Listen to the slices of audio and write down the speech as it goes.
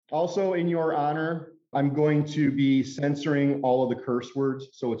Also, in your honor, I'm going to be censoring all of the curse words,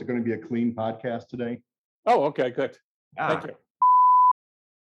 so it's going to be a clean podcast today. Oh, okay, good. Thank you.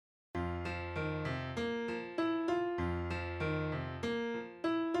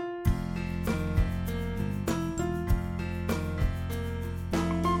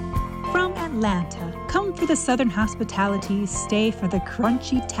 From Atlanta, come for the Southern hospitality, stay for the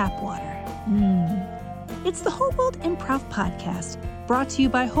crunchy tap water. It's the Whole World Improv Podcast, brought to you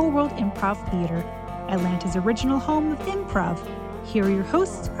by Whole World Improv Theater, Atlanta's original home of improv. Here are your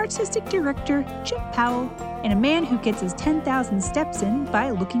hosts, artistic director Chip Powell, and a man who gets his 10,000 steps in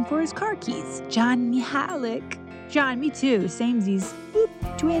by looking for his car keys, John Mihalik. John, me too, samesies.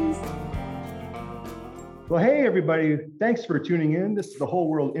 Boop, twins. Well, hey, everybody. Thanks for tuning in. This is the Whole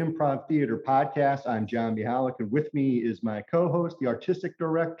World Improv Theater Podcast. I'm John Mihalik, and with me is my co-host, the artistic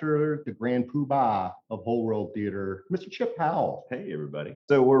director, the grand poobah of Whole World Theater, Mr. Chip Powell. Hey, everybody.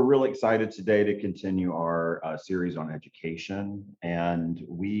 So we're really excited today to continue our series on education, and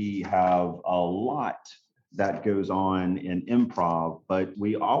we have a lot that goes on in improv, but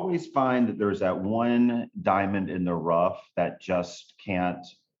we always find that there's that one diamond in the rough that just can't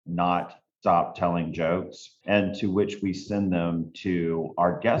not stop telling jokes, and to which we send them to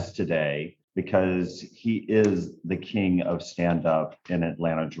our guest today because he is the king of stand-up in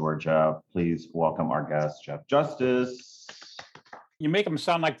Atlanta, Georgia. Please welcome our guest, Jeff Justice. You make them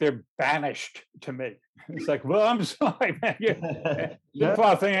sound like they're banished to me. It's like, well, I'm sorry, man.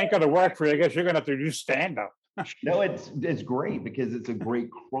 This thing ain't going to work for you. I guess you're going to have to do stand-up. No, it's great because it's a great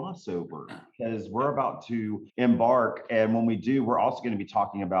crossover because we're about to embark. And when we do, we're also going to be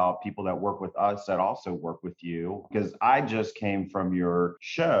talking about people that work with us that also work with you. Because I just came from your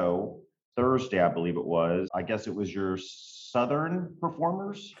show Thursday, I believe it was. I guess it was your Southern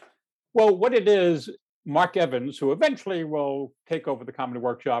performers. Well, what it is, Mark Evans, who eventually will take over the Comedy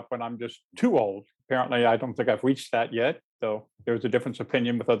Workshop when I'm just too old. Apparently, I don't think I've reached that yet, though there's a difference of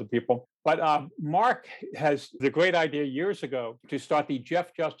opinion with other people. But Mark has the great idea years ago to start the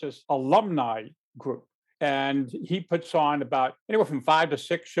Jeff Justice alumni group. And he puts on about anywhere from 5 to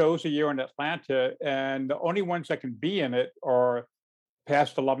 6 shows a year in Atlanta. And the only ones that can be in it are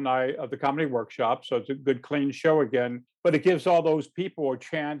past alumni of the Comedy Workshop. So it's a good, clean show again. But it gives all those people a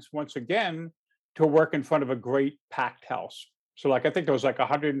chance once again to work in front of a great packed house. So like, I think there was like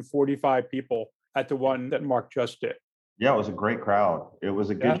 145 people at the one that Mark just did. Yeah, it was a great crowd. It was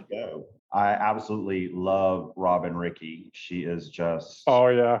a good show. I absolutely love Robin Rickey. She is just,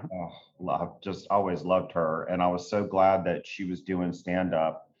 I've just always loved her. And I was so glad that she was doing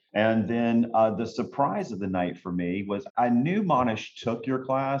stand-up. And then the surprise of the night for me was I knew Monish took your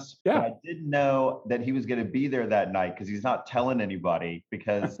class, but I didn't know that he was going to be there that night because he's not telling anybody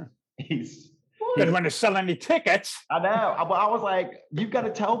because he's didn't want to sell any tickets. I know. I was like, you've got to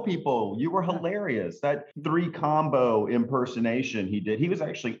tell people you were hilarious. That 3 combo impersonation he did. He was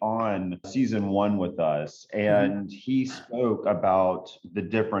actually on season 1 with us, and he spoke about the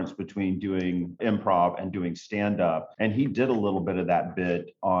difference between doing improv and doing stand-up. And he did a little bit of that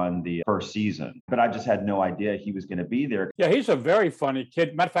bit on the first season, but I just had no idea he was going to be there. Yeah, he's a very funny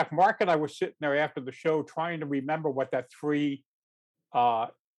kid. Matter of fact, Mark and I were sitting there after the show trying to remember what that 3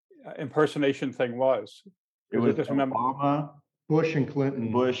 impersonation thing was. It was Obama, Bush and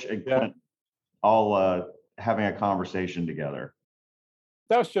Clinton. All having a conversation together.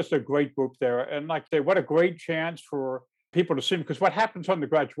 That was just a great group there. And like I say, what a great chance for people to see, because what happens on the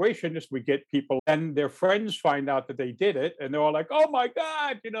graduation is we get people and their friends find out that they did it, and they're all like, oh my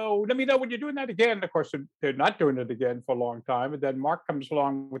God, let me know when you're doing that again. And of course, they're not doing it again for a long time. And then Mark comes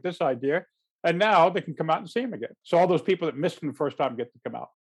along with this idea, and now they can come out and see him again. So all those people that missed him the first time get to come out.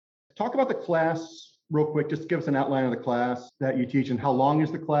 Talk about the class real quick. Just give us an outline of the class that you teach and how long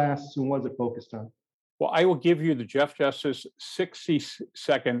is the class and what is it focused on? Well, I will give you the Jeff Justice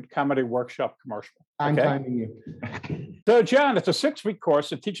 60-second Comedy Workshop commercial. I'm timing you. So, John, it's a 6-week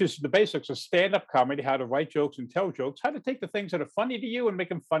course that teaches the basics of stand-up comedy, how to write jokes and tell jokes, how to take the things that are funny to you and make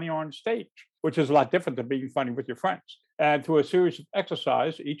them funny on stage, which is a lot different than being funny with your friends. And through a series of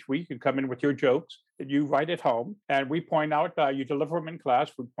exercises, each week you come in with your jokes that you write at home, and we point out, you deliver them in class,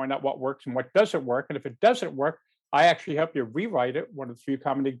 we point out what works and what doesn't work. And if it doesn't work, I actually help you rewrite it. One of the few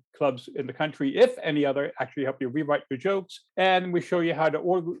comedy clubs in the country, if any other, actually help you rewrite your jokes. And we show you how to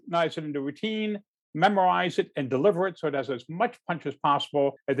organize it into routine, memorize it, and deliver it so it has as much punch as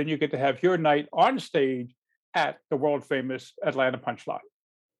possible. And then you get to have your night on stage at the world famous Atlanta Punchline.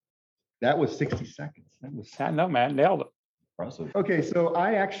 That was 60 seconds. I know, man, nailed it. Impressive. Okay, so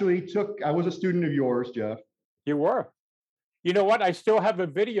I was a student of yours, Jeff. You were. You know what? I still have a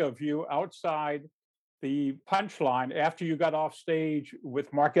video of you outside the punchline after you got off stage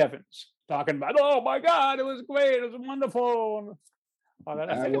with Mark Evans talking about, oh my God, it was great, it was wonderful. All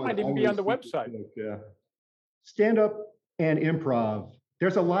that. I think it might even be on the website. Yeah. Stand up and improv.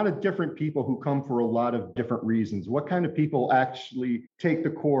 There's a lot of different people who come for a lot of different reasons. What kind of people actually take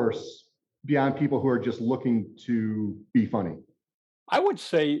the course beyond people who are just looking to be funny? I would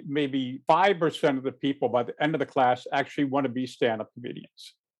say maybe 5% of the people by the end of the class actually want to be stand-up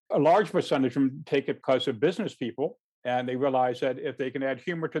comedians. A large percentage of them take it because of business people, and they realize that if they can add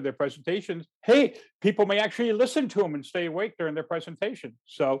humor to their presentations, hey, people may actually listen to them and stay awake during their presentation.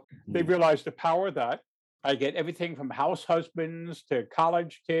 So they realize the power of that. I get everything from house husbands to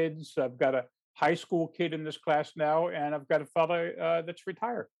college kids. I've got a high school kid in this class now, and I've got a fellow that's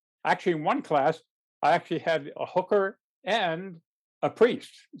retired. Actually, in one class, I actually had a hooker and a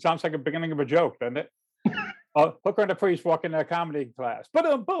priest. It sounds like a beginning of a joke, doesn't it? A hooker and a priest walk in a comedy class.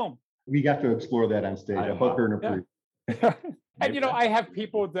 Boom, boom. We got to explore that on stage. A hooker and a priest. And I have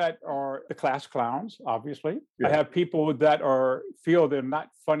people that are the class clowns, obviously. Yeah. I have people that feel they're not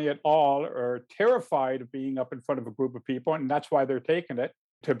funny at all or terrified of being up in front of a group of people, and that's why they're taking it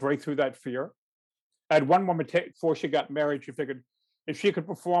to break through that fear. I had one woman before she got married, she figured if she could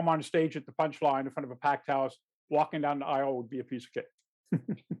perform on stage at the Punchline in front of a packed house, walking down the aisle would be a piece of cake.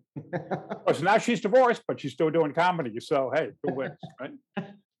 So now she's divorced, but she's still doing comedy. So hey, who wins, right?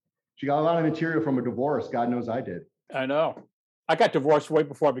 She got a lot of material from a divorce. God knows I did. I know. I got divorced way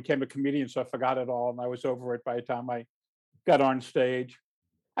before I became a comedian, so I forgot it all, and I was over it by the time I got on stage.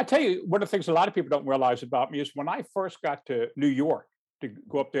 I tell you, one of the things a lot of people don't realize about me is when I first got to New York to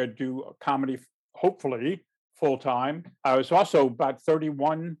go up there and do comedy, hopefully full time, I was also about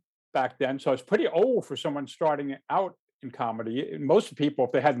 31 back then, so I was pretty old for someone starting out in comedy. Most people,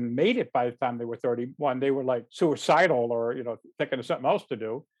 if they hadn't made it by the time they were 31, they were like suicidal or, thinking of something else to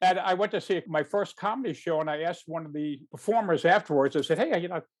do. And I went to see my first comedy show, and I asked one of the performers afterwards, I said, hey,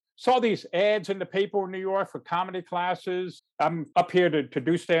 saw these ads in the paper in New York for comedy classes. I'm up here to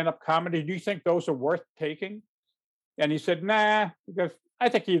do stand-up comedy. Do you think those are worth taking? And he said, nah, because I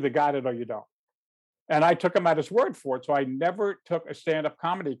think you either got it or you don't. And I took him at his word for it. So I never took a stand-up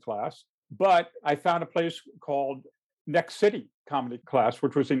comedy class, but I found a place called Next City Comedy Class,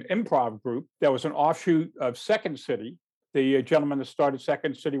 which was an improv group that was an offshoot of Second City. The gentleman that started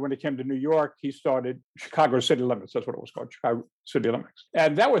Second City, when he came to New York, he started Chicago City Limits. That's what it was called, Chicago City Limits.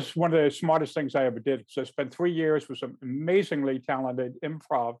 And that was one of the smartest things I ever did. So I spent 3 years with some amazingly talented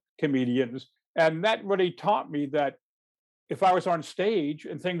improv comedians. And that really taught me that if I was on stage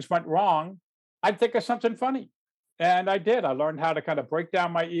and things went wrong, I'd think of something funny. And I did. I learned how to kind of break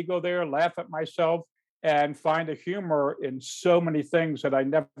down my ego there, laugh at myself, and find a humor in so many things that I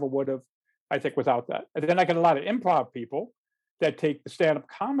never would have, I think, without that. And then I get a lot of improv people that take the stand-up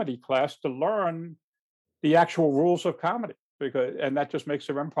comedy class to learn the actual rules of comedy, and that just makes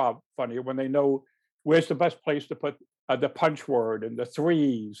their improv funnier when they know where's the best place to put the punch word and the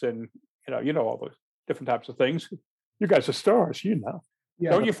threes and all those different types of things. You guys are stars, Yeah,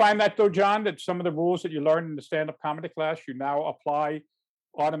 Don't you find that though, John, that some of the rules that you learned in the stand-up comedy class you now apply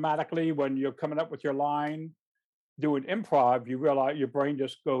automatically when you're coming up with your line? Doing improv, you realize your brain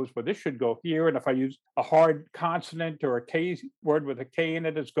just goes, well, this should go here. And if I use a hard consonant or a K word with a K in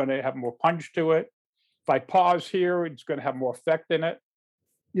it, it's going to have more punch to it. If I pause here, it's going to have more effect in it.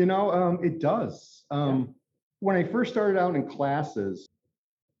 It does. When I first started out in classes,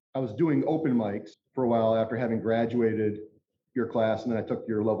 I was doing open mics for a while after having graduated your class. And then I took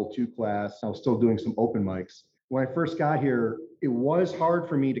your level 2 class. I was still doing some open mics. When I first got here, it was hard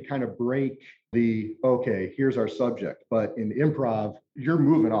for me to kind of break okay, here's our subject. But in improv, you're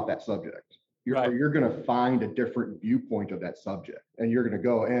moving off that subject. You're going to find a different viewpoint of that subject. And you're going to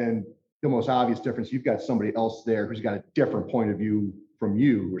go. And the most obvious difference, you've got somebody else there who's got a different point of view from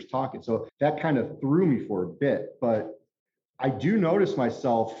you who's talking. So that kind of threw me for a bit. But I do notice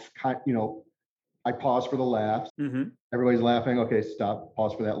myself, I pause for the laughs. Mm-hmm. Everybody's laughing. Okay, stop,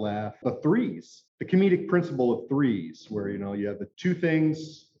 pause for that laugh. The threes, the comedic principle of threes, where, you have the two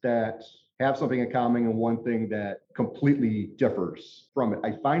things that have something in common and one thing that completely differs from it.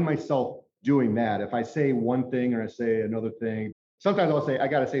 I find myself doing that. If I say one thing or I say another thing, sometimes I'll say, I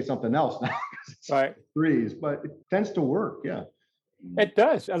got to say something else now. Right. Threes, but it tends to work. Yeah. It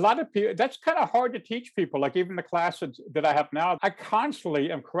does. A lot of people, that's kind of hard to teach people. Like even the classes that I have now, I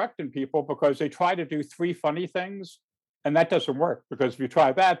constantly am correcting people because they try to do 3 funny things. And that doesn't work, because if you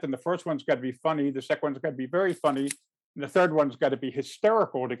try that, then the first one's got to be funny. The second one's got to be very funny. And the third one's got to be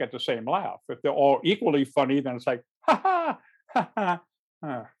hysterical to get the same laugh. If they're all equally funny, then it's like, ha ha, ha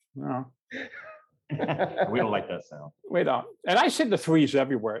ha. No. We don't like that sound. Wait on. And I see the threes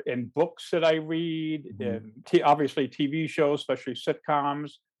everywhere in books that I read, in obviously TV shows, especially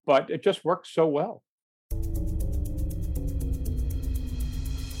sitcoms, but it just works so well.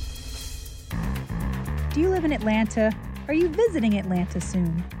 Do you live in Atlanta? Are you visiting Atlanta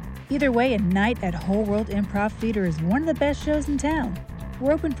soon? Either way, a night at Whole World Improv Theater is one of the best shows in town.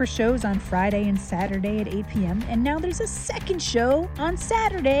 We're open for shows on Friday and Saturday at 8 p.m., and now there's a second show on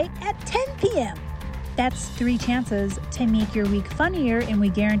Saturday at 10 p.m. That's 3 chances to make your week funnier, and we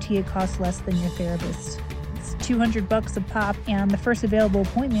guarantee it costs less than your therapist. It's $200 a pop, and the first available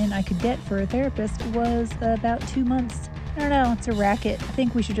appointment I could get for a therapist was about 2 months. I don't know, it's a racket. I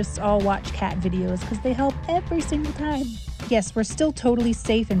think we should just all watch cat videos because they help every single time. Yes, we're still totally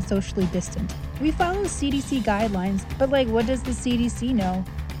safe and socially distant. We follow CDC guidelines, but what does the CDC know?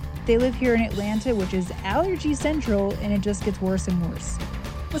 They live here in Atlanta, which is allergy central, and it just gets worse and worse.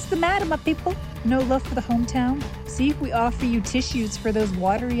 What's the matter, my people? No love for the hometown? See if we offer you tissues for those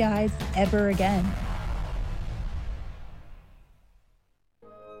watery eyes ever again.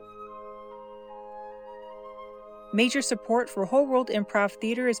 Major support for Whole World Improv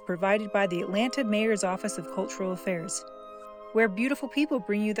Theater is provided by the Atlanta Mayor's Office of Cultural Affairs, where beautiful people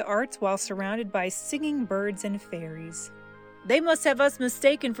bring you the arts while surrounded by singing birds and fairies. They must have us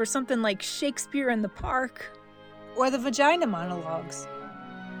mistaken for something like Shakespeare in the Park, or the Vagina Monologues.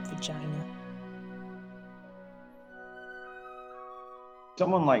 Vagina.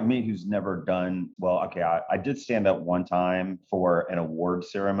 Someone like me who's never done, I did stand up one time for an award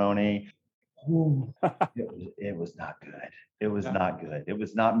ceremony. Ooh, it was not good. It was not good. It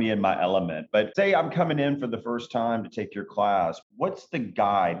was not me in my element. But say I'm coming in for the first time to take your class. What's the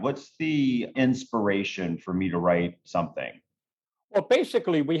guide? What's the inspiration for me to write something? Well,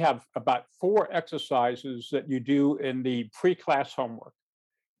 basically, we have about 4 exercises that you do in the pre-class homework.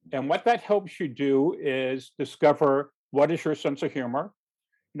 And what that helps you do is discover what is your sense of humor.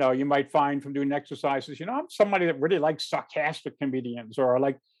 You might find from doing exercises, I'm somebody that really likes sarcastic comedians, or I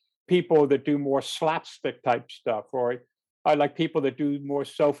like people that do more slapstick type stuff, or I like people that do more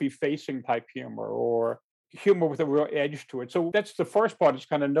selfie-facing type humor, or humor with a real edge to it. So that's the first part, is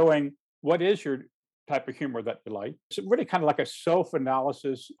kind of knowing what is your type of humor that you like. It's really kind of like a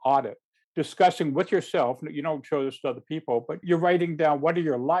self-analysis audit, discussing with yourself. You don't show this to other people, but you're writing down what are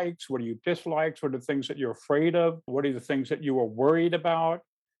your likes, what are your dislikes, what are the things that you're afraid of, what are the things that you are worried about,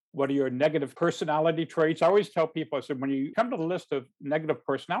 what are your negative personality traits. I always tell people, I said, when you come to the list of negative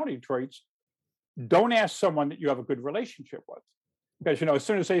personality traits, don't ask someone that you have a good relationship with. Because, as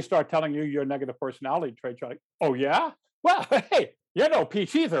soon as they start telling you your negative personality traits, you're like, oh, yeah? Well, hey, you're no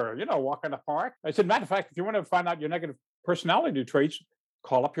peach either, walk in the park. I said, matter of fact, if you want to find out your negative personality traits,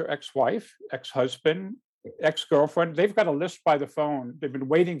 call up your ex-wife, ex-husband, ex-girlfriend. They've got a list by the phone. They've been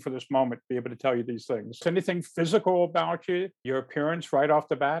waiting for this moment to be able to tell you these things. Anything physical about you, your appearance right off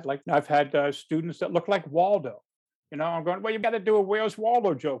the bat. Like I've had students that look like Waldo. I'm going, well, you got to do a Where's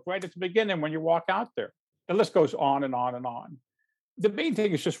Waldo joke right at the beginning when you walk out there. The list goes on and on and on. The main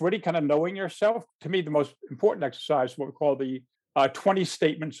thing is just really kind of knowing yourself. To me, the most important exercise is what we call the 20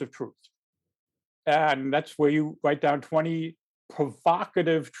 statements of truth. And that's where you write down 20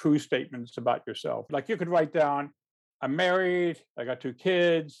 provocative true statements about yourself. Like you could write down, I'm married, I got 2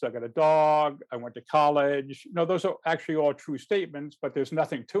 kids, I got a dog, I went to college. Those are actually all true statements, but there's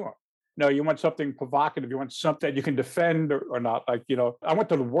nothing to them. No, you want something provocative. You want something that you can defend or not. Like, I went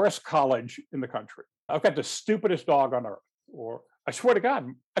to the worst college in the country. I've got the stupidest dog on earth. Or I swear to God,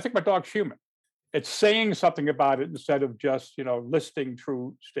 I think my dog's human. It's saying something about it instead of just, listing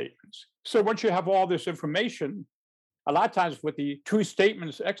true statements. So once you have all this information, a lot of times with the true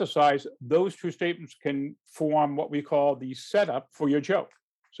statements exercise, those true statements can form what we call the setup for your joke.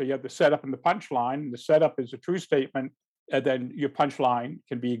 So you have the setup and the punchline. The setup is a true statement, and then your punchline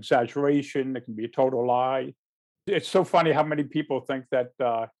can be exaggeration. It can be a total lie. It's so funny how many people think that,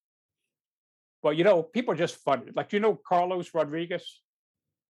 people are just funny. Like, Carlos Rodriguez?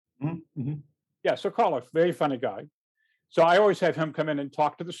 Mm-hmm. Yeah, so Carlos, very funny guy. So I always have him come in and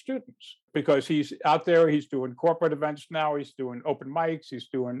talk to the students because he's out there, he's doing corporate events now, he's doing open mics, he's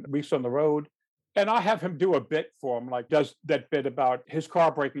doing weeks on the road. And I have him do a bit for him, like does that bit about his car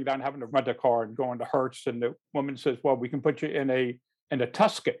breaking down, having to rent a car and going to Hertz. And the woman says, well, we can put you in a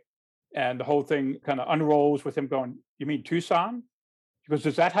Tuscan. And the whole thing kind of unrolls with him going, you mean Tucson? She goes,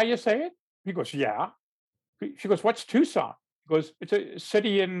 is that how you say it? He goes, yeah. She goes, what's Tucson? He goes, it's a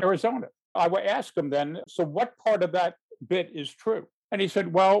city in Arizona. I would ask him then, so what part of that bit is true? And he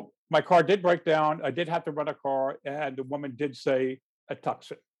said, well, my car did break down. I did have to rent a car. And the woman did say a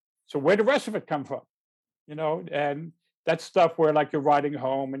Tucson. So where did the rest of it come from? And That's stuff where like you're riding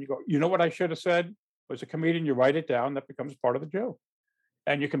home and you go, you know what I should have said? Was a comedian, you write it down, that becomes part of the joke.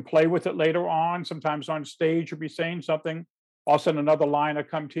 And you can play with it later on. Sometimes on stage, you'll be saying something. All of a sudden, another line will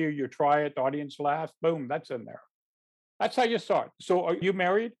come to you. You try it, the audience laughs, boom, that's in there. That's how you start. So are you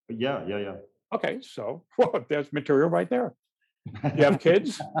married? Yeah. Okay, so well, there's material right there. You have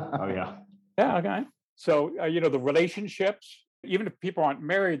kids? Oh, yeah. Yeah, okay. So, the relationships, even if people aren't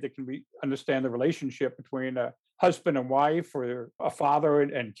married, they can understand the relationship between a husband and wife or a father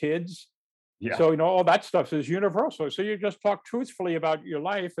and kids. Yeah. So, all that stuff is universal. So you just talk truthfully about your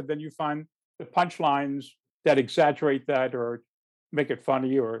life, and then you find the punchlines that exaggerate that or make it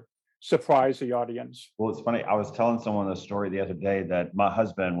funny or surprise the audience. Well, it's funny. I was telling someone a story the other day that my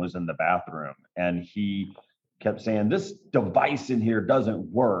husband was in the bathroom and he kept saying, "This device in here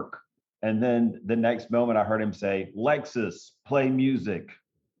doesn't work." And then the next moment I heard him say, "Lexus, play music."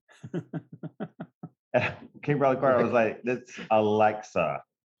 And I came really quiet. I was like, "That's Alexa.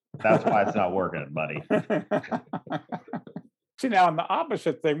 That's why it's not working, buddy." See, now on the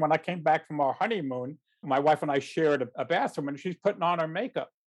opposite thing, when I came back from our honeymoon, my wife and I shared a bathroom and she's putting on her makeup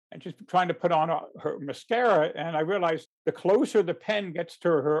and she's trying to put on her mascara. And I realized the closer the pen gets to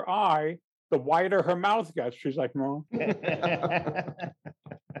her eye, the wider her mouth gets. She's like, "No."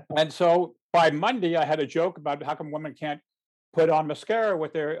 And so by Monday, I had a joke about how come women can't put on mascara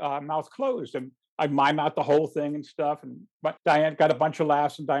with their mouth closed. And I mime out the whole thing and stuff. But Diane got a bunch of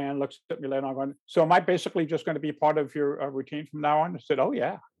laughs, and Diane looks at me later on going, "So am I basically just going to be part of your routine from now on?" I said, "Oh,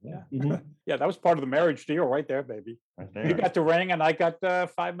 yeah. Yeah. Mhm. Yeah, that was part of the marriage deal right there, baby. Right You there. got the ring, and I got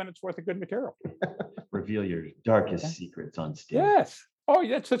 5 minutes worth of good material." Reveal your darkest secrets on stage. Yes. Oh,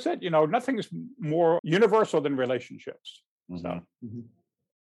 yes, that's it. Nothing is more universal than relationships. Mhm. Mhm.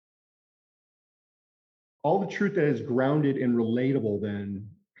 All the truth that is grounded and relatable then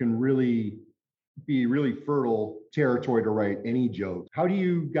can really be really fertile territory to write any joke. How do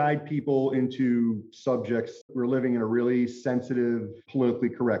you guide people into subjects? We're living in a really sensitive, politically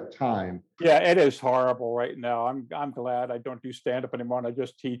correct time. Yeah, it is horrible right now. I'm glad I don't do stand up anymore and I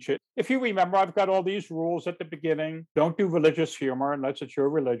just teach it. If you remember, I've got all these rules at the beginning. Don't do religious humor unless it's your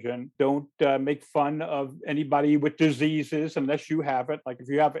religion. Don't make fun of anybody with diseases unless you have it. Like if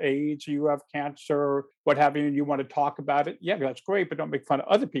you have AIDS, you have cancer, what have you, and you want to talk about it. Yeah, that's great, but don't make fun of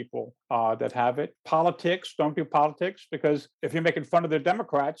other people that have it. Politics, don't do politics because if you're making fun of the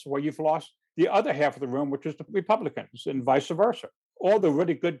Democrats, well, you've lost the other half of the room, which is the Republicans, and vice versa. All the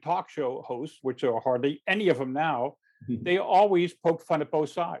really good talk show hosts, which are hardly any of them now, they always poke fun at both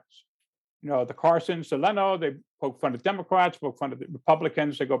sides. The Carsons, the Leno, they poke fun at Democrats, poke fun at the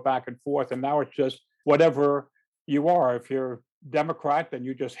Republicans, they go back and forth. And now it's just whatever you are. If you're Democrat, then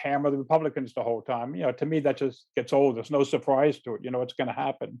you just hammer the Republicans the whole time. To me, that just gets old. There's no surprise to it. It's going to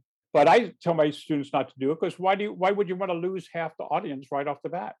happen. But I tell my students not to do it because why would you want to lose half the audience right off the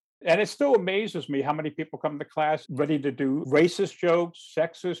bat? And it still amazes me how many people come to class ready to do racist jokes,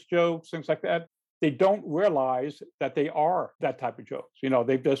 sexist jokes, things like that. They don't realize that they are that type of jokes.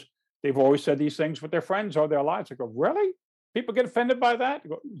 They've always said these things with their friends or their lives. I go, really? People get offended by that? I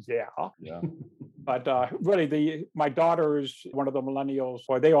go, yeah. Yeah. But really, my daughter is one of the millennials.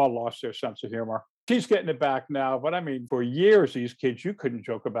 Boy, they all lost their sense of humor. She's getting it back now. But I mean, for years, these kids, you couldn't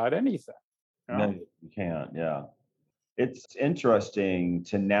joke about anything. No, you can't. Yeah. It's interesting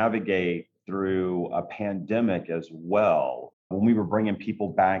to navigate through a pandemic as well. When we were bringing people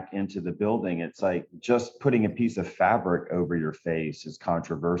back into the building, it's like just putting a piece of fabric over your face is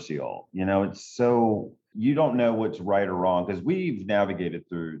controversial. It's so you don't know what's right or wrong because we've navigated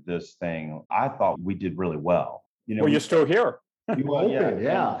through this thing. I thought we did really well. Well, you're still here. Well,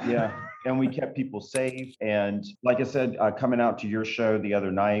 yeah. Yeah. And we kept people safe. And like I said, coming out to your show the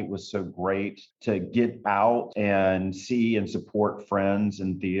other night was so great to get out and see and support friends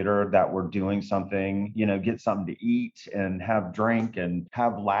in theater that were doing something, get something to eat and have drink and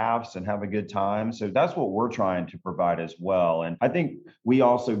have laughs and have a good time. So that's what we're trying to provide as well. And I think we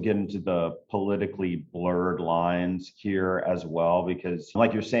also get into the politically blurred lines here as well, because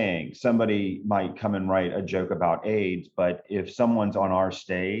like you're saying, somebody might come and write a joke about AIDS, but if someone's on our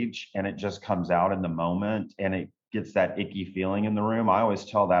stage and it just comes out in the moment and it gets that icky feeling in the room, I always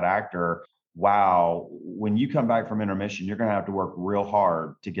tell that actor, wow, when you come back from intermission, you're going to have to work real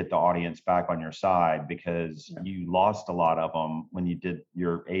hard to get the audience back on your side because you lost a lot of them when you did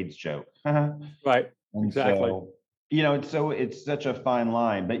your AIDS joke. Right. And Exactly. so, it's such a fine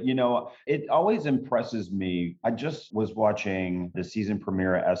line, but it always impresses me. I just was watching the season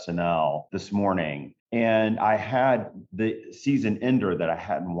premiere of SNL this morning, and I had the season ender that I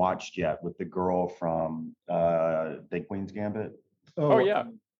hadn't watched yet with the girl from the Queen's Gambit. Oh, yeah.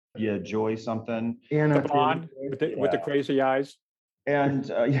 Yeah, Joy something. Anna The blonde with the crazy eyes.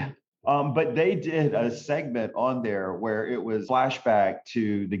 And but they did a segment on there where it was flashback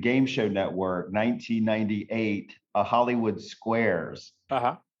to the Game Show Network, 1998, Hollywood Squares.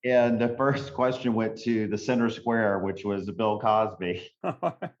 Uh-huh. And the first question went to the center square, which was Bill Cosby.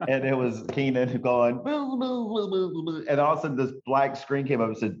 And it was Keenan going, boo, boo, boo, boo, boo. And all of a sudden this black screen came up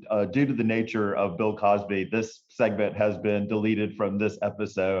and said, due to the nature of Bill Cosby, this segment has been deleted from this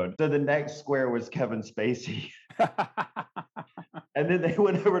episode. So the next square was Kevin Spacey. And then they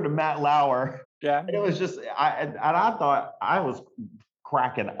went over to Matt Lauer. Yeah. And it was just, I thought I was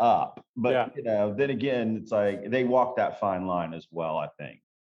cracking up. But, then again, it's like they walked that fine line as well, I think.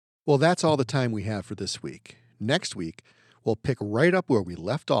 Well, that's all the time we have for this week. Next week, we'll pick right up where we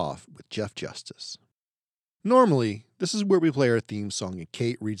left off with Jeff Justice. Normally, this is where we play our theme song and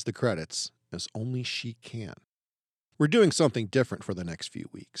Kate reads the credits, as only she can. We're doing something different for the next few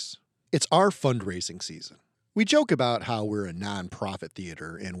weeks. It's our fundraising season. We joke about how we're a non-profit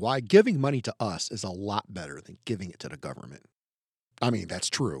theater and why giving money to us is a lot better than giving it to the government. I mean, that's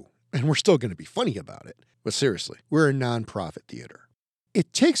true, and we're still going to be funny about it. But seriously, we're a non-profit theater.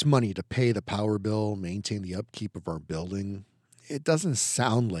 It takes money to pay the power bill, maintain the upkeep of our building. It doesn't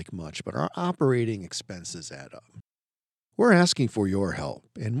sound like much, but our operating expenses add up. We're asking for your help,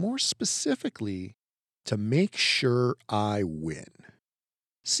 and more specifically, to make sure I win.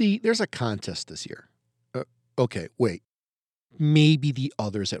 See, there's a contest this year. Okay, wait. Maybe the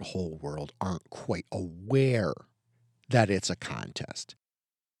others at Whole World aren't quite aware that it's a contest.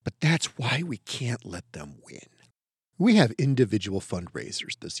 But that's why we can't let them win. We have individual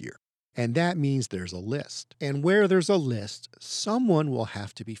fundraisers this year, and that means there's a list. And where there's a list, someone will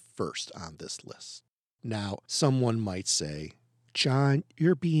have to be first on this list. Now, someone might say, John,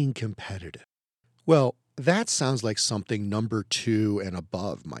 you're being competitive. Well, that sounds like something number 2 and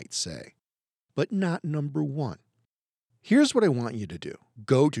above might say, but not number 1. Here's what I want you to do.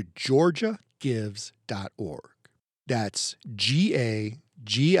 Go to georgiagives.org. That's GAGIVES.org.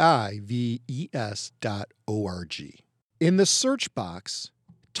 In the search box,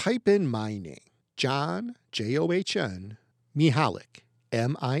 type in my name, John, John, Mihalik,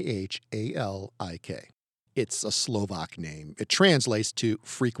 Mihalik. It's a Slovak name. It translates to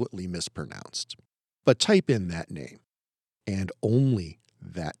frequently mispronounced. But type in that name, and only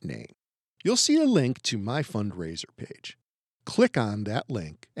that name. You'll see a link to my fundraiser page. Click on that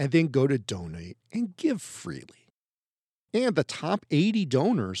link, and then go to donate and give freely. And the top 80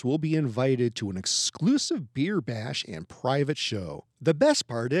 donors will be invited to an exclusive beer bash and private show. The best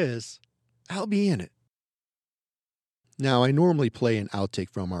part is, I'll be in it. Now, I normally play an outtake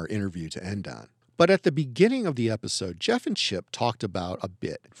from our interview to end on, but at the beginning of the episode, Jeff and Chip talked about a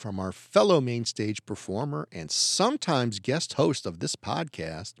bit from our fellow main stage performer and sometimes guest host of this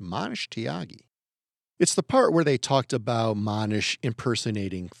podcast, Manish Tyagi. It's the part where they talked about Manish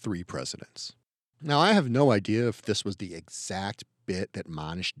impersonating 3 presidents. Now, I have no idea if this was the exact bit that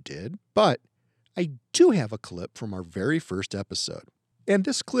Manish did, but I do have a clip from our very first episode. And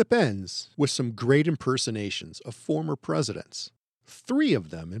this clip ends with some great impersonations of former presidents, 3 of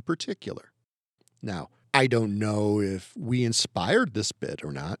them in particular. Now, I don't know if we inspired this bit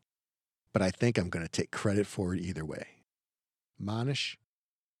or not, but I think I'm going to take credit for it either way. Manish,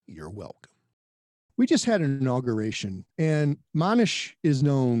 you're welcome. We just had an inauguration, and Manish is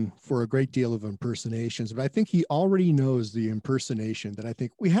known for a great deal of impersonations, but I think he already knows the impersonation that I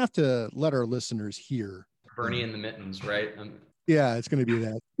think we have to let our listeners hear. Bernie and the Mittens, right? Yeah, it's going to be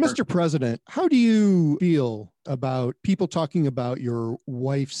that. Mr. President, how do you feel about people talking about your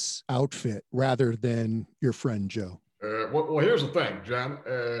wife's outfit rather than your friend Joe? Well, here's the thing, John.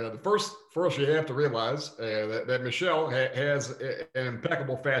 The first you have to realize that Michelle has an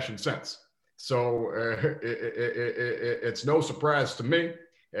impeccable fashion sense. So it's no surprise to me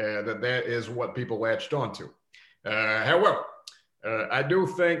that is what people latched onto. However, I do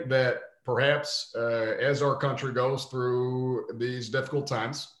think that perhaps as our country goes through these difficult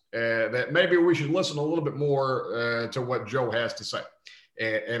times, that maybe we should listen a little bit more to what Joe has to say.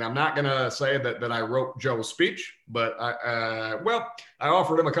 And I'm not going to say that I wrote Joe's speech, but I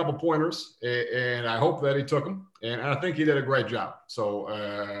offered him a couple pointers, and I hope that he took them. And I think he did a great job. So,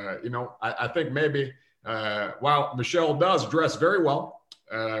 I think maybe while Michelle does dress very well,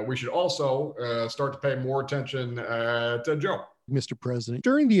 we should also start to pay more attention to Joe. Mr. President,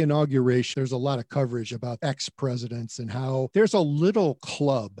 during the inauguration, there's a lot of coverage about ex-presidents and how there's a little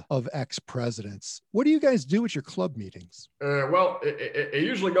club of ex-presidents. What do you guys do at your club meetings? It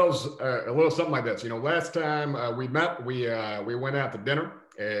usually goes a little something like this. Last time we met, we went out to dinner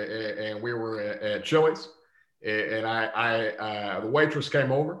and we were at Chili's. And the waitress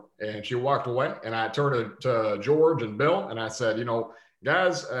came over and she walked away, and I turned to George and Bill and I said, you know,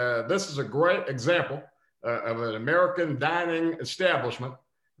 guys, this is a great example of an American dining establishment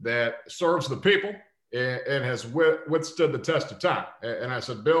that serves the people and has withstood the test of time. And I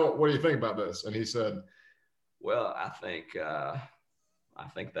said, Bill, what do you think about this? And he said, well, I think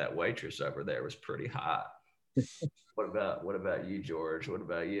that waitress over there was pretty hot. What about you, George? What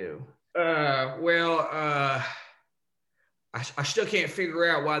about you? I still can't figure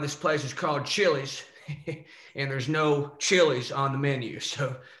out why this place is called Chili's and there's no chilies on the menu.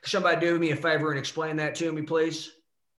 So somebody do me a favor and explain that to me, please.